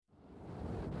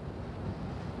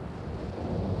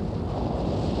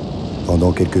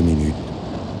Pendant quelques minutes,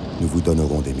 nous vous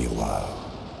donnerons des miroirs.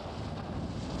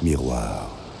 Miroirs.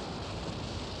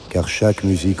 Car chaque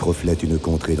musique reflète une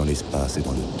contrée dans l'espace et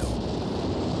dans le temps.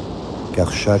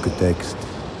 Car chaque texte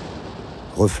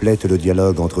reflète le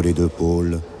dialogue entre les deux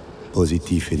pôles,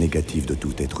 positif et négatif de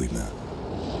tout être humain.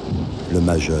 Le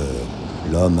majeur,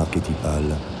 l'homme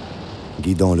archétypal,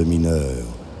 guidant le mineur,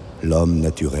 l'homme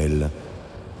naturel,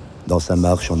 dans sa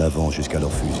marche en avant jusqu'à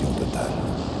leur fusion totale.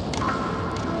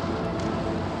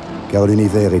 Car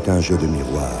l'univers est un jeu de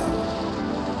miroirs,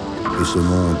 et ce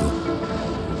monde,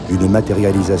 une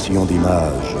matérialisation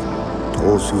d'images,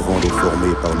 trop souvent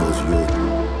déformées par nos yeux,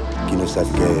 qui ne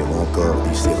savent guère encore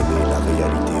discerner la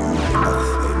réalité une et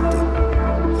parfaite,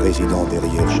 résidant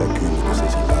derrière chacune de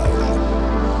ces images,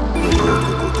 de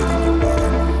l'autre côté du miroir.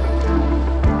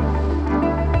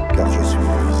 Car je suis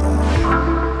le visage,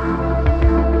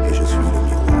 et je suis le miroir.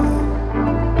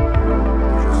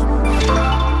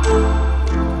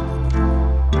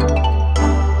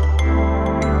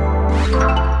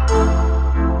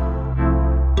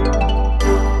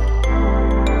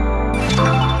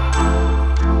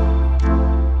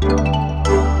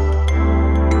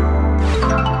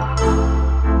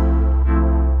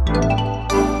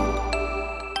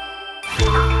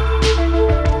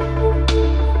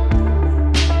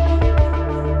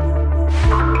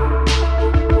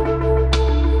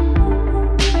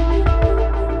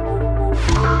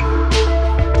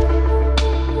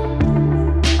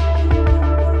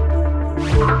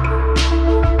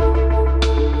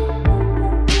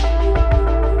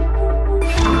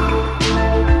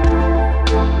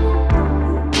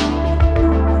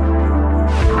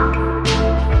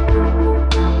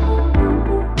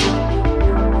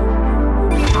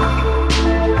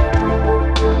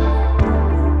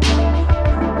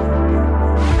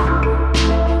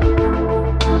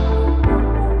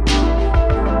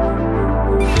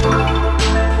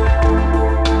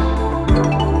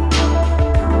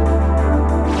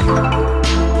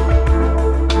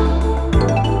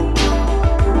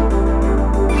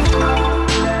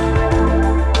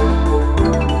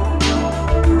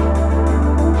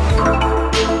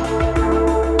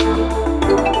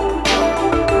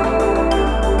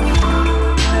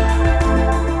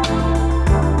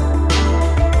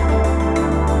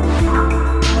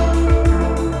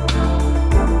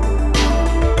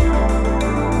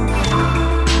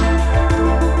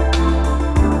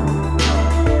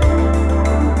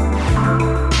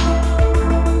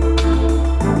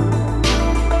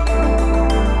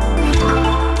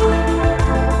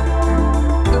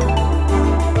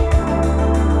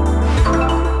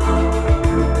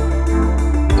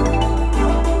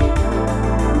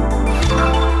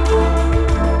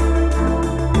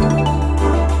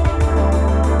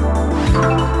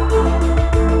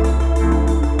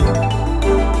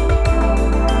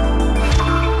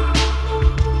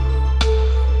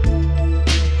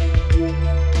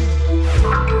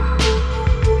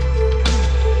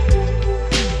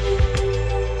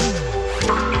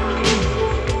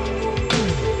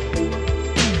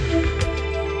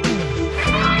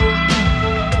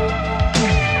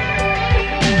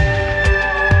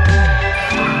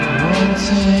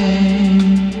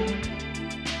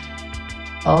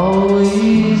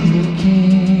 Always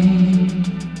looking,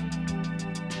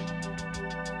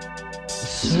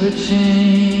 searching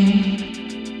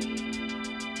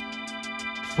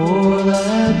for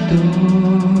that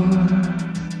door,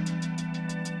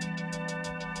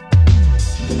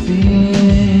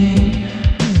 feeling,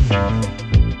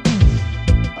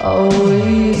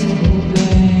 always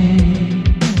hoping,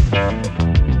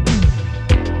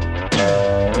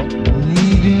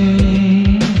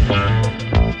 leading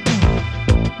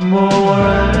more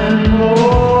and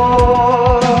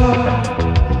more.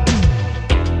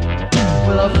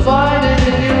 Will I find it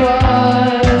in your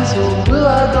eyes, or will I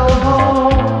go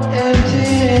home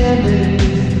empty-handed?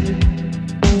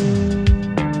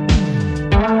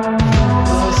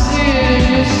 Will I see it in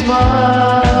your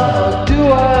smile, or do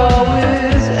I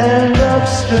always end up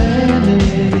stranded?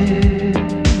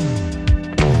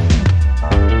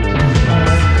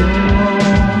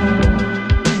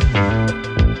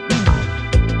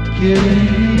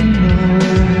 Getting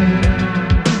nowhere.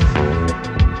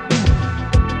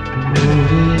 The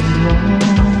road is long,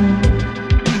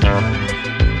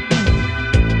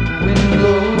 the wind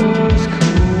blows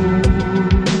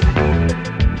cold.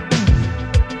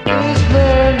 Is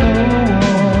there no one?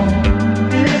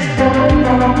 Is there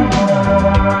no one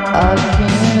I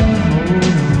can hold?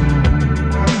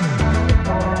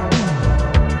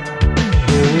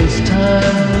 There is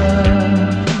time left.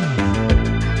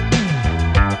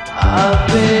 I've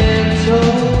been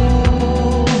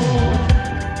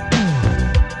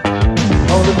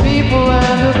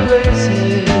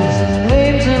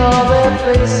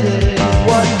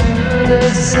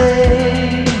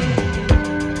say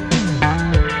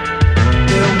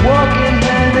they're walking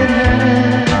hand in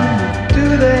hand. Do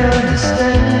they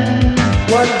understand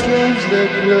what games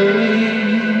they're playing?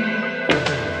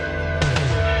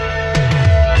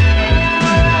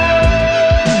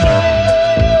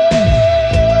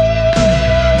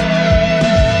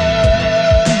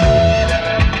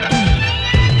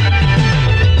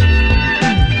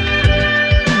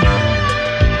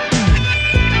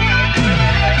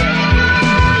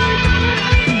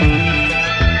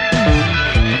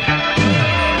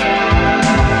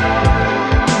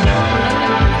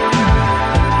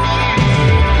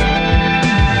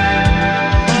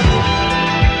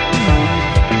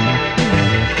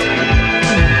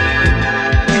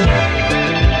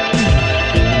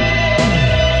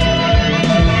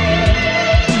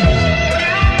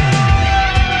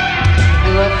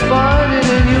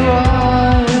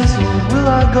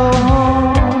 Go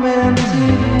home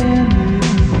empty-handed.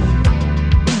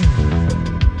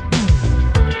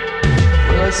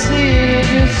 Will I see it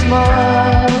in your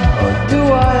smile, or do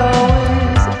I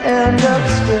always end up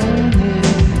stranded?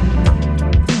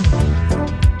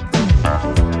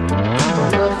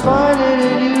 Will I find it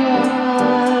in your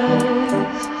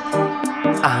eyes?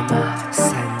 Ama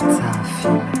senza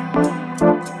fine.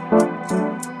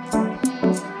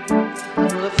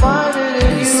 Will I find it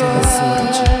in your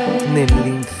eyes?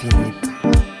 Nell'infinito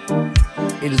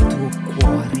il tuo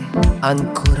cuore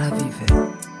ancora vive.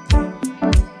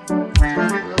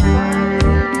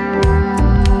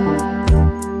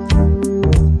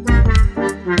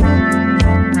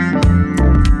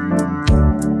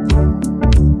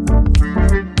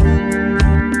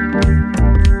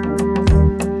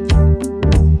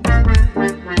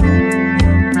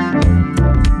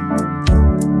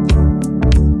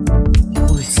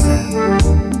 Pulsa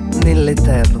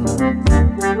nell'eterno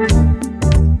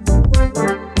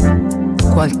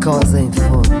qualcosa in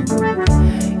fondo,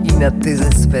 in attesa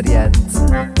esperienza.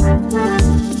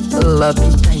 La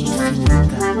vita è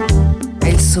infinita, è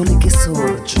il sole che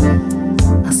sorge,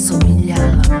 assomiglia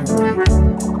all'amore.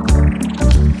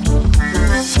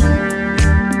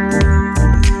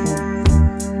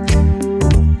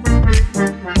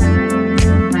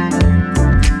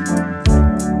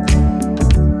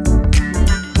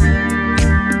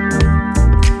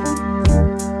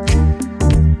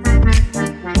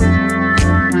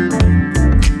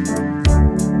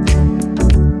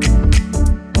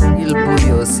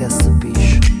 Si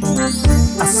assopisce,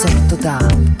 assorto da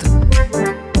altro,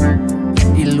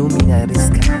 illumina e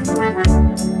riscalda,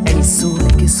 è il sole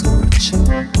che sorge,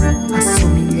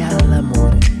 assomiglia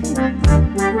all'amore,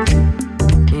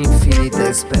 infinita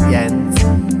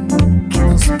esperienza che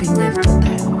non spegne il tuo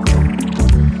tempo.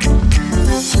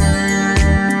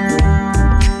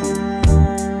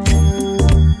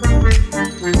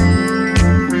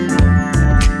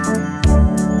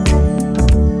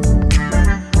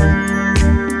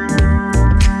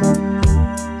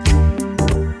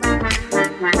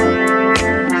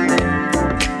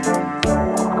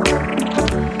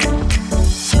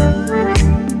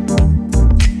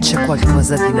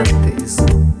 Qualcosa di inatteso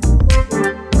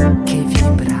che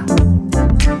vibra,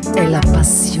 è la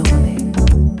passione,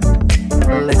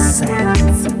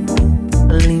 l'essenza,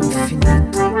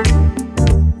 l'infinito.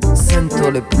 Sento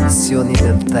le pulsioni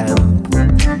del tempo,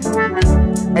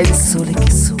 è il sole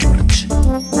che sorge,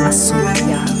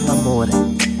 assomiglia all'amore.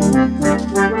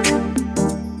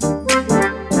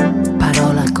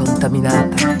 Parola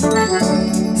contaminata,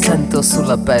 sento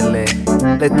sulla pelle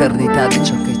l'eternità di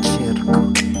ciò che cerco.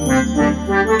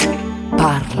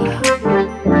 Parla,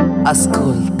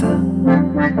 ascolta,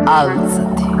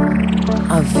 alzati,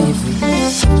 avvivi.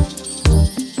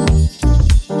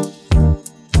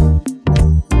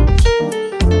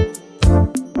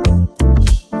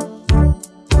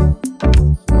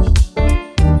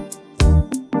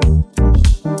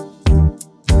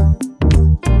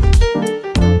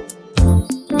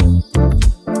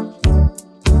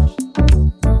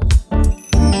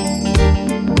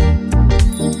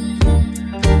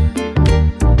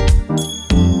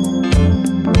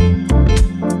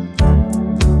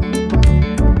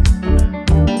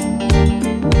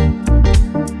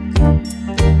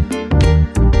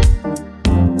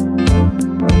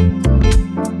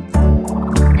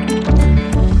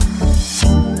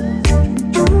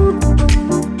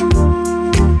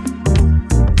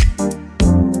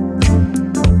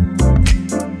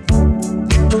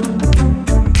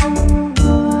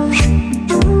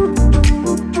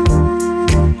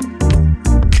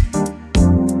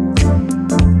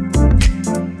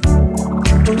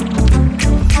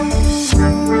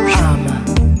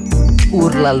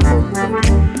 urla al mondo,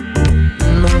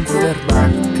 non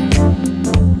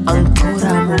fermarti.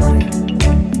 l'amore,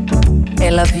 è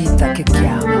la vita che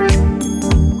chiama.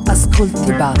 Ascolti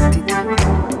i battiti,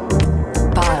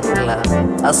 parla,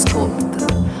 ascolta,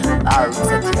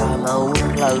 alzati, ama,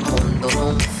 urla al mondo,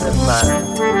 non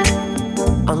fermarti.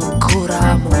 Ancora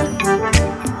amore,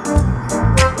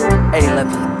 è la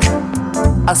vita,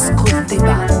 ascolta i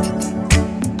battiti,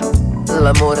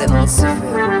 l'amore non si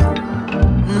ferma,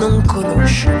 non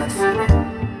conosce la fine.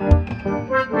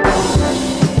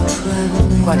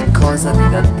 Qualcosa di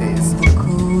dantesco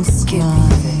che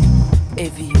vive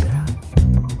e vibra,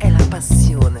 è la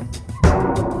passione.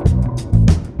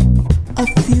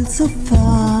 I feel so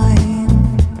fine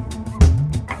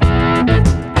in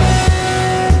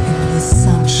the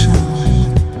sunshine.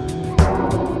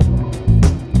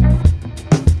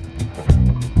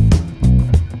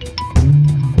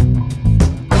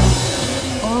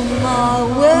 On my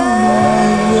way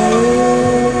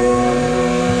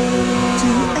to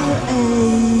LA,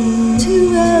 to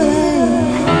LA.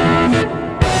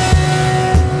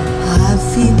 I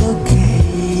feel okay.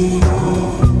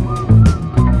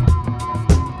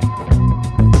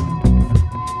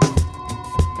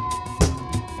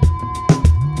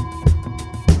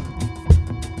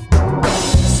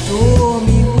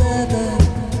 Stormy weather,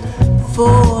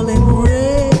 falling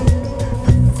rain. I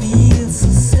feel so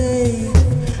safe,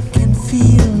 can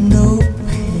feel no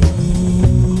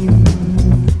pain.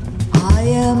 I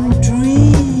am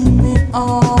dreaming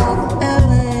of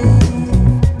LA.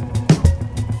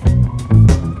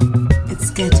 It's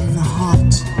getting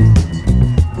hot.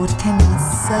 What can I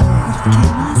say? What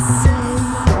can I say?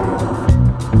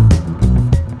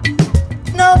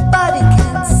 Nobody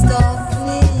can stop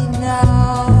me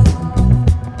now.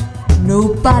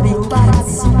 Nobody can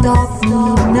stop me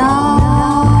now.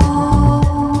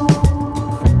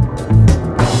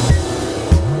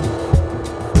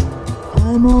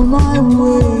 I'm on my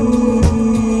way,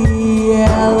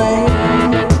 LA.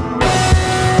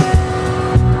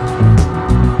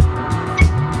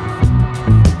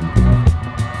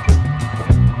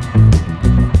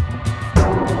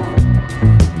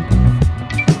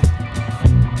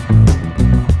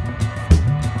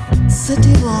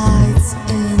 City lights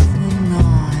in the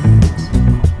night.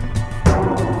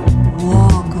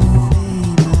 Walk of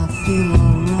fame, I feel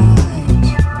alright.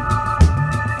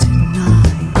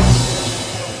 Tonight,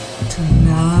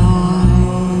 tonight.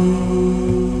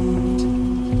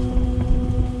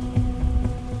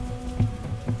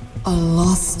 I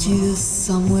lost you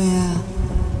somewhere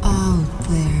out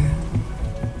there.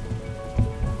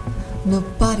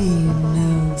 Nobody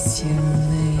knows your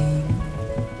name.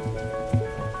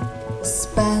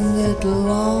 Spend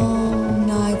long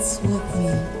nights with me.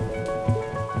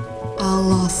 I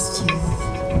lost you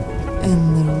in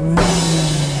the rain.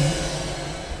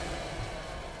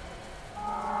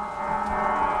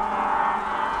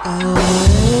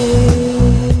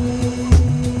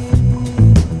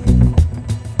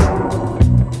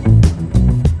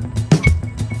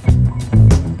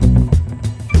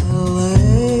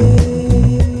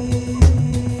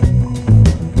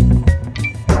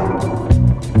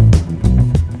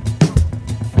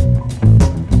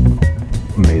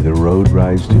 May the road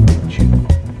rise to meet you.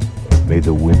 May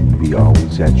the wind be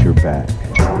always at your back.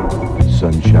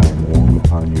 Sunshine warm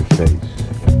upon your face.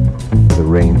 The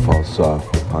rain fall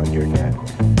soft upon your neck.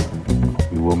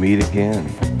 We will meet again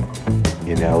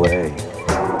in LA,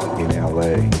 in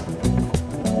LA,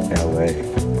 LA,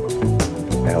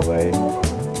 LA,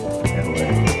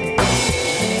 LA.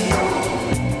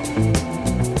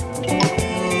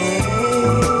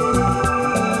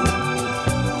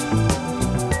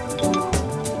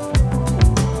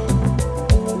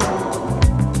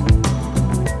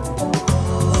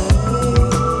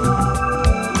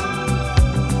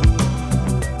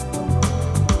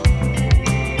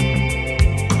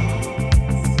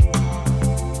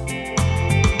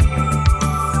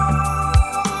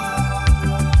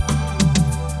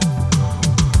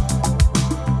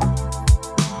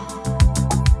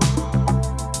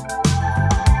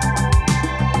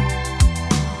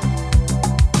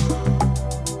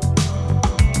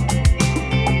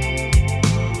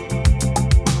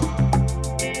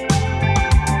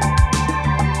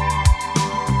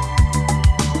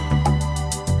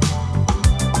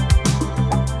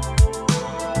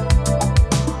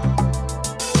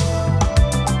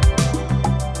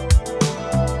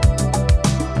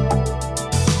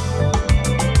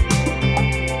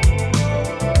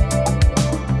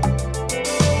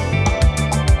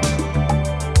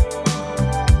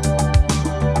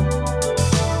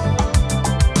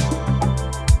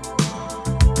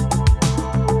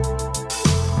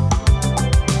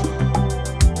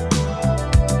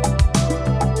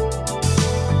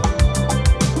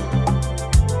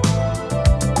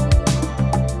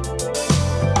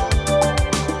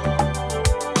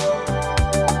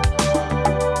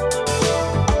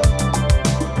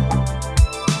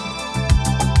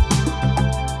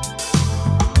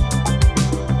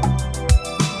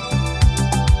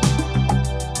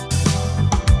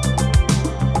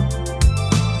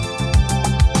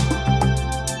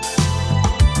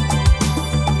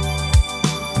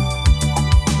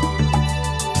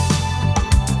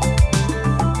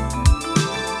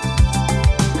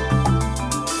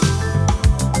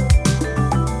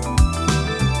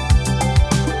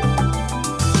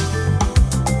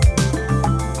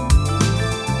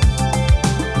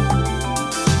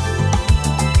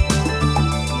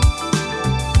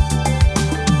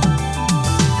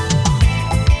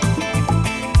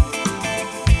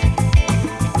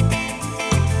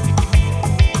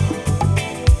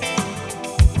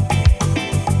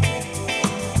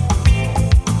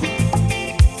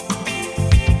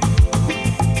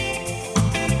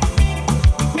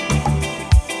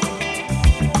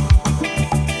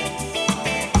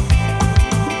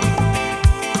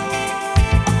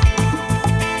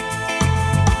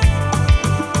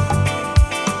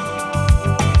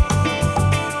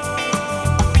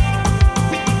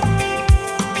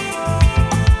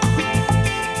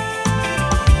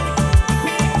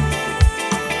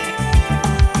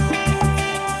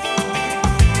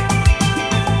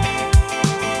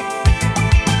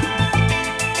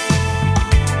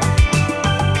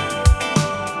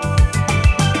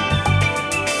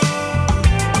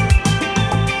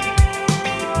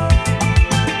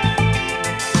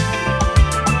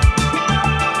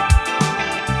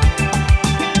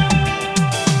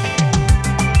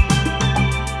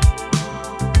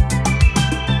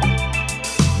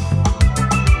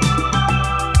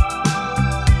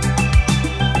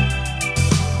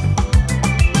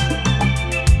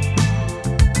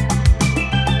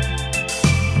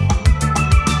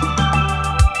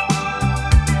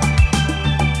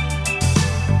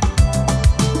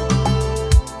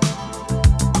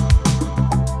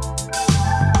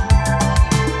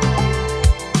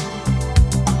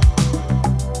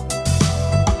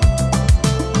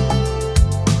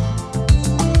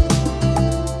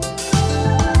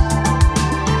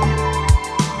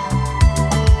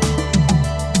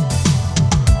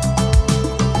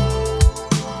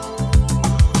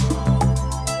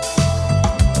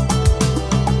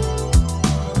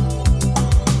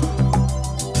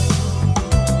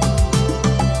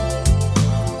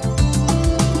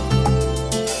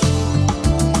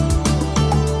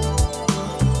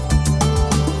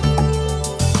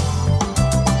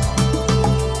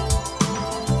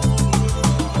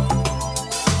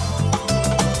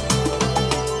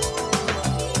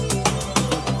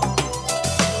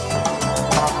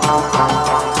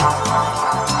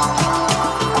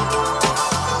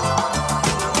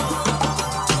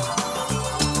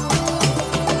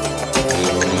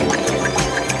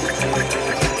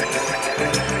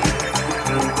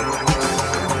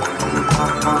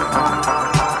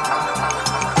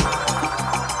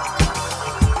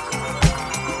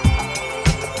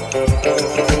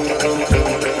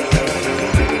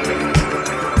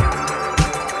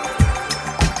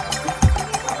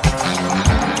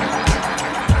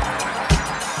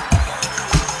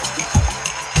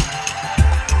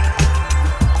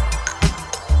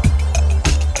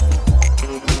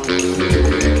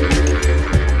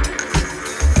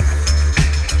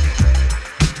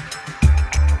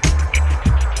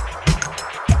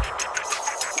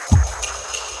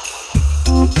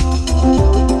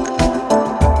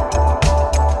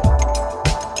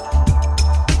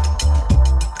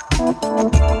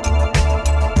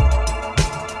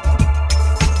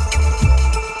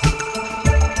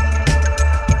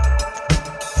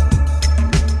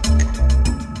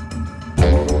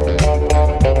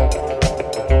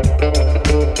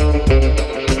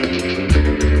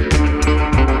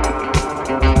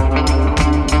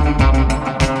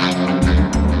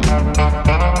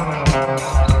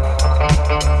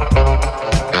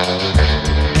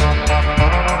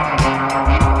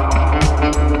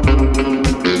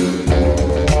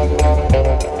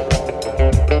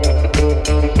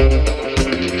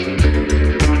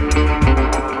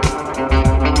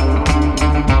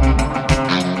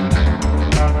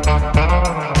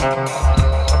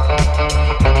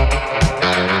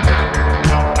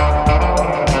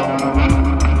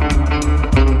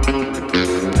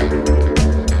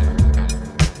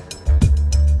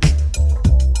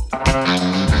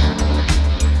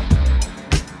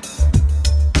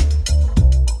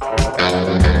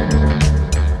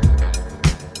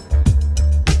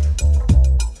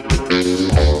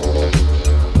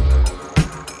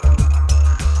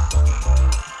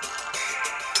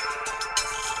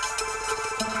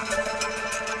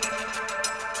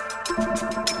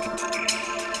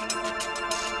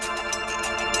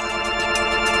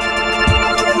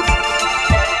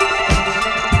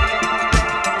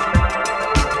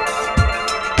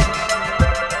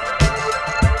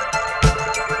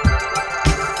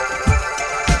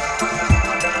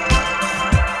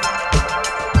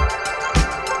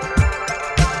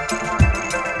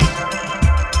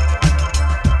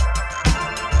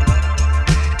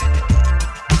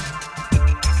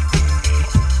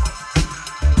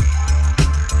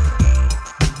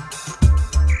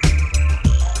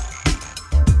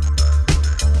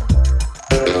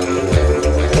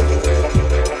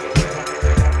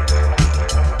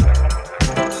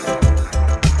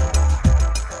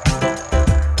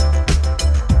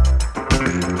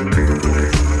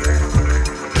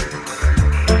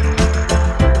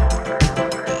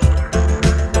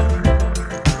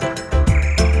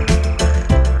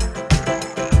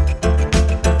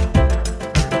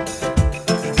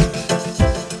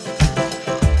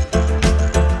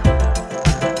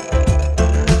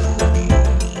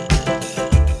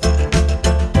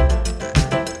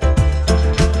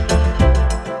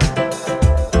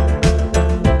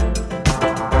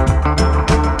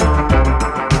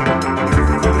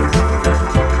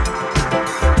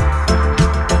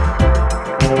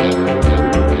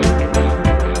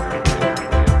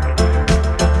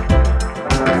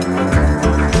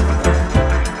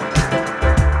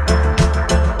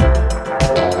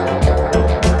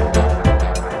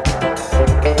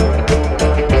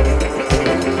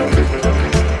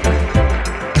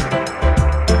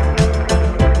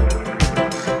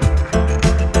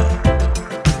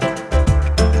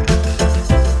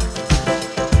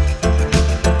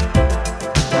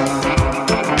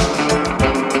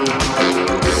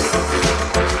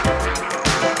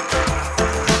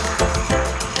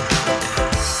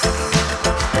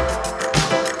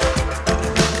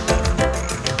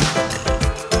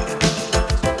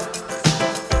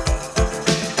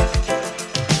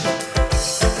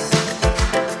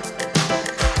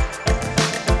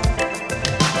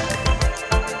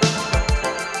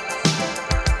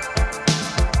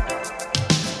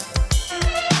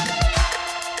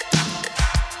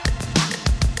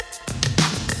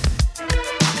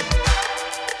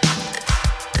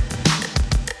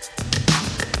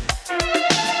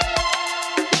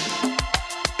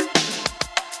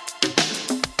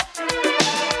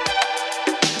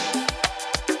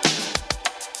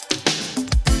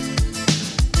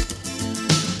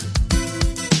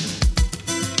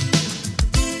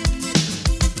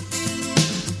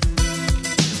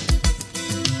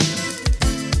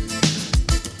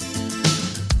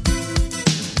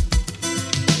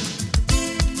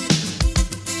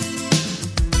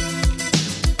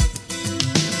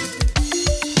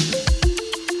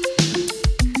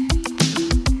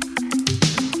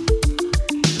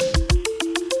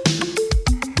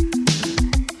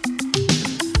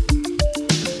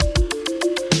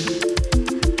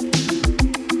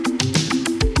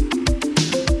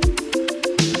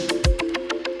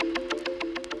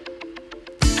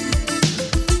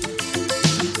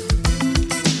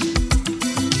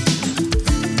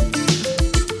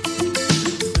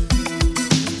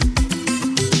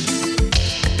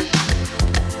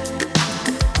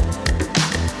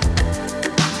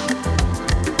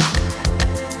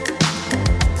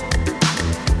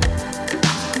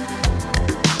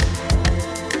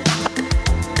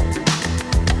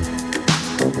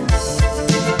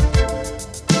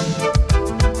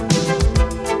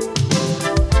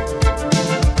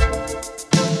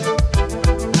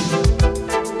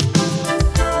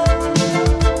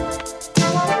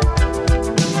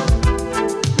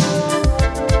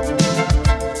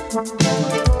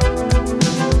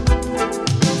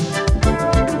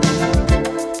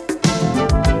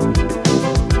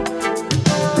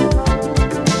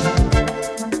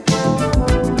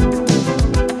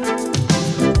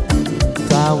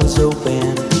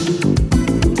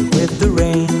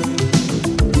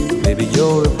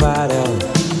 You're a part of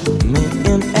me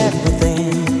in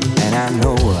everything, and I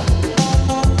know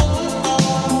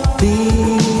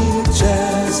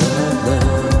features of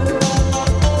love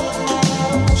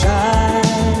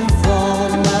shine from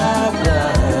my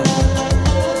blood.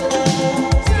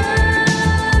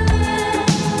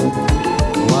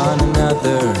 One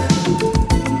another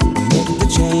make the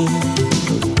chain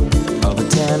of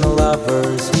eternal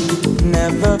lovers,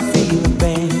 never feel the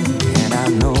pain, and I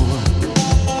know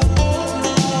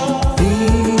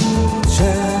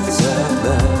features of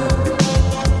love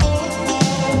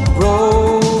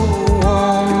grow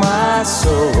on my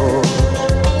soul.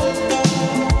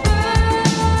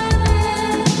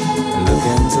 Look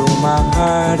into my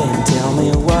heart and tell me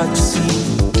what you see.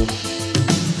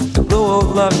 The glow of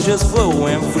love just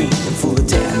flowing free and full of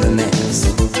tenderness,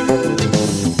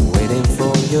 waiting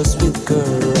for your sweet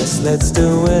caress. Let's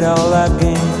do it all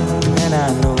again, and I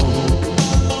know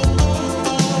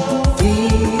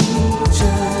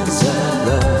features of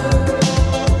love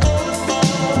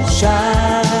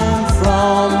shine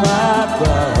from my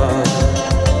blood,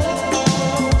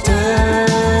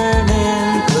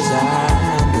 turning 'cause I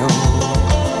know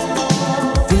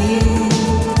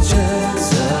features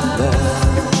of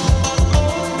love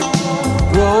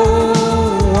grow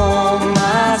on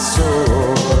my soul.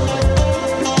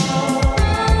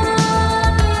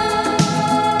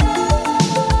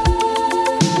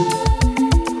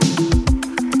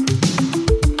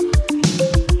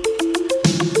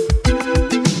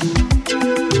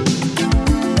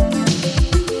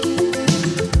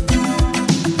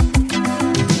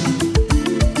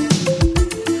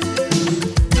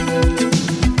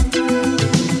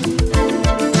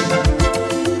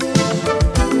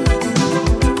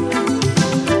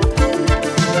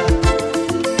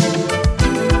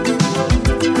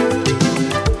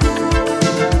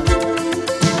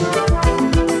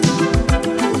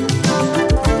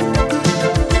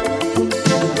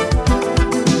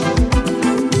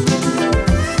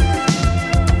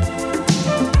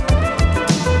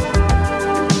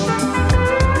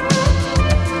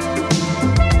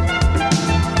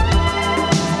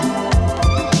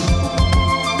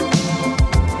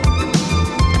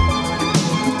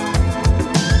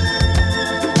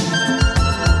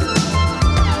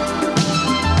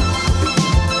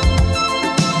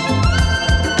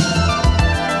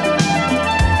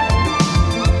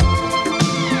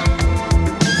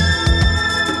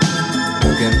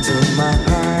 Look into my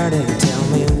heart and tell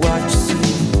me what you see.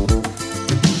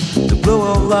 The glow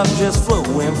of love just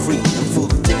flowing free and full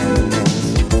of tenderness,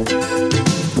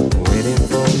 waiting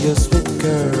for your sweet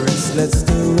caress. Let's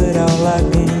do it all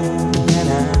again, and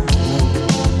I know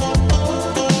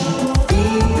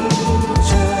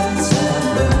features of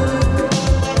love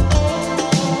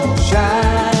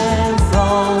shine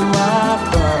from my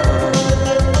blood,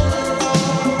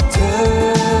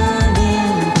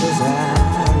 turning 'cause I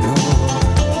know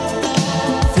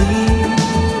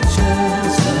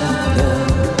features of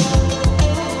love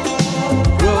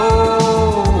grow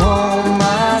on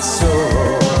my soul.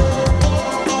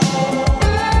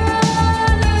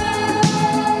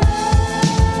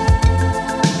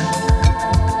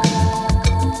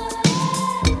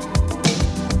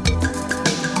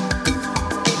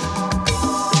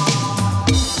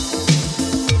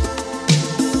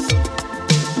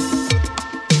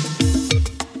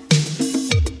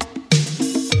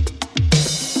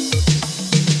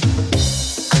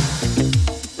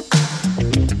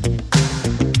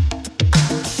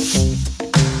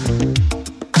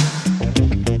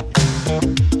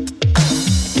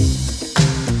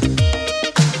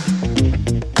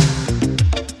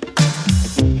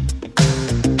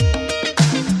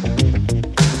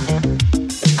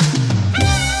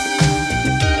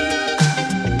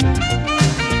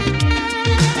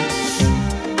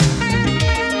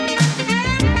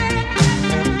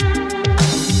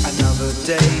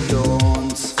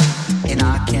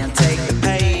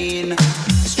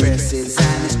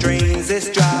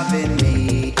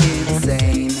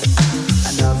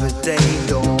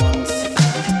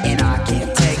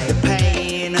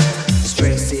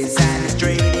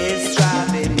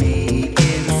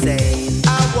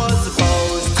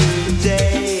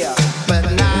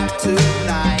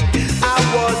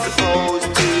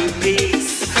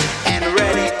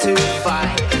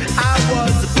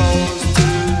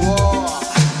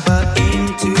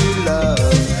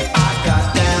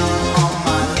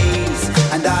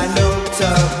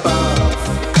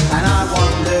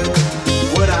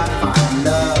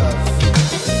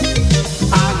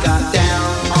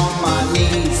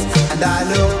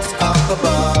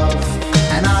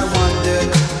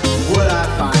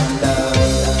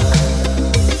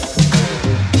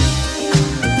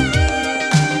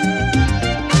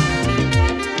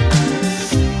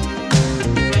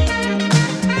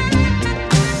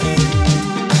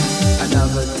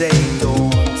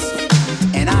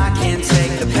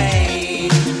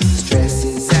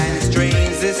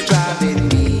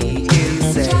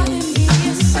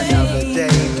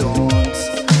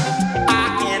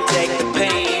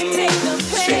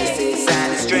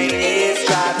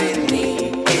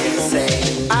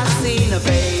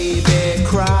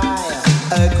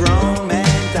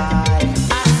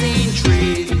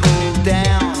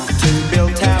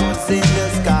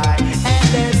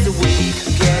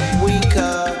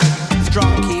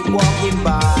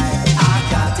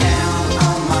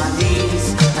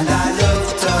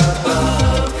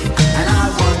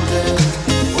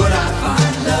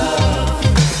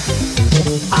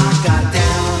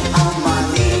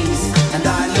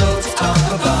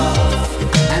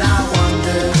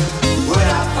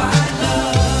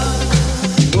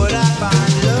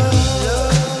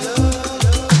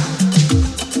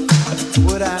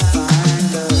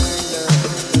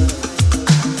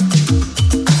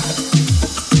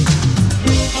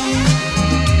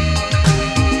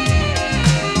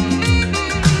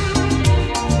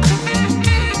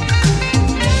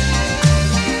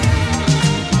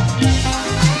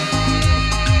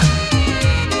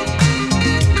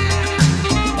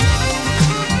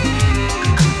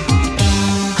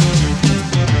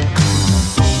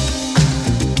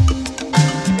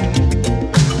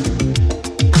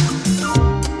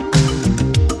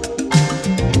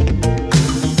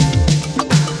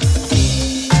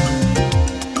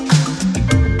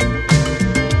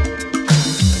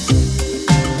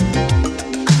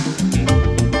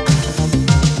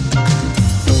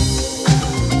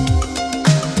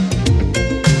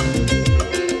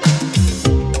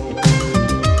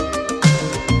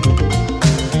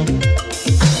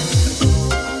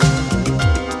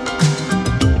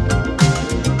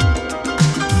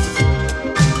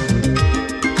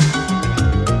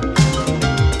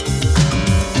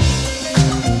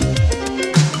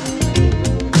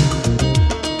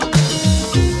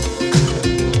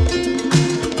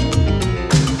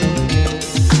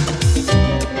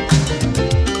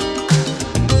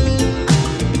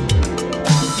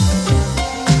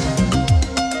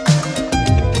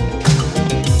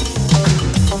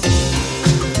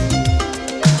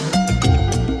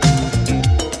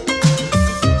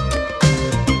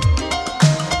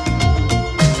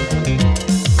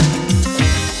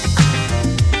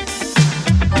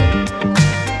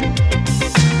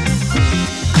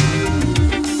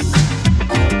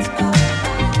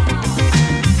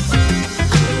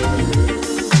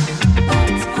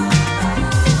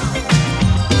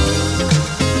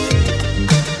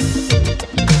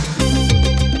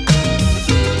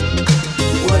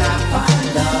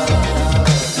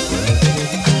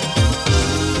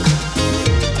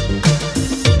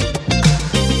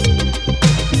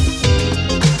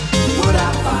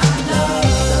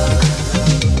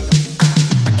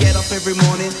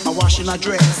 I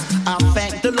dress. I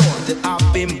thank the Lord that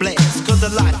I've been blessed. Cause the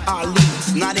life I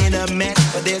lead's not in a mess,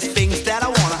 but there's things that I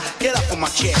wanna get up on my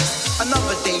chest.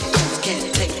 Another day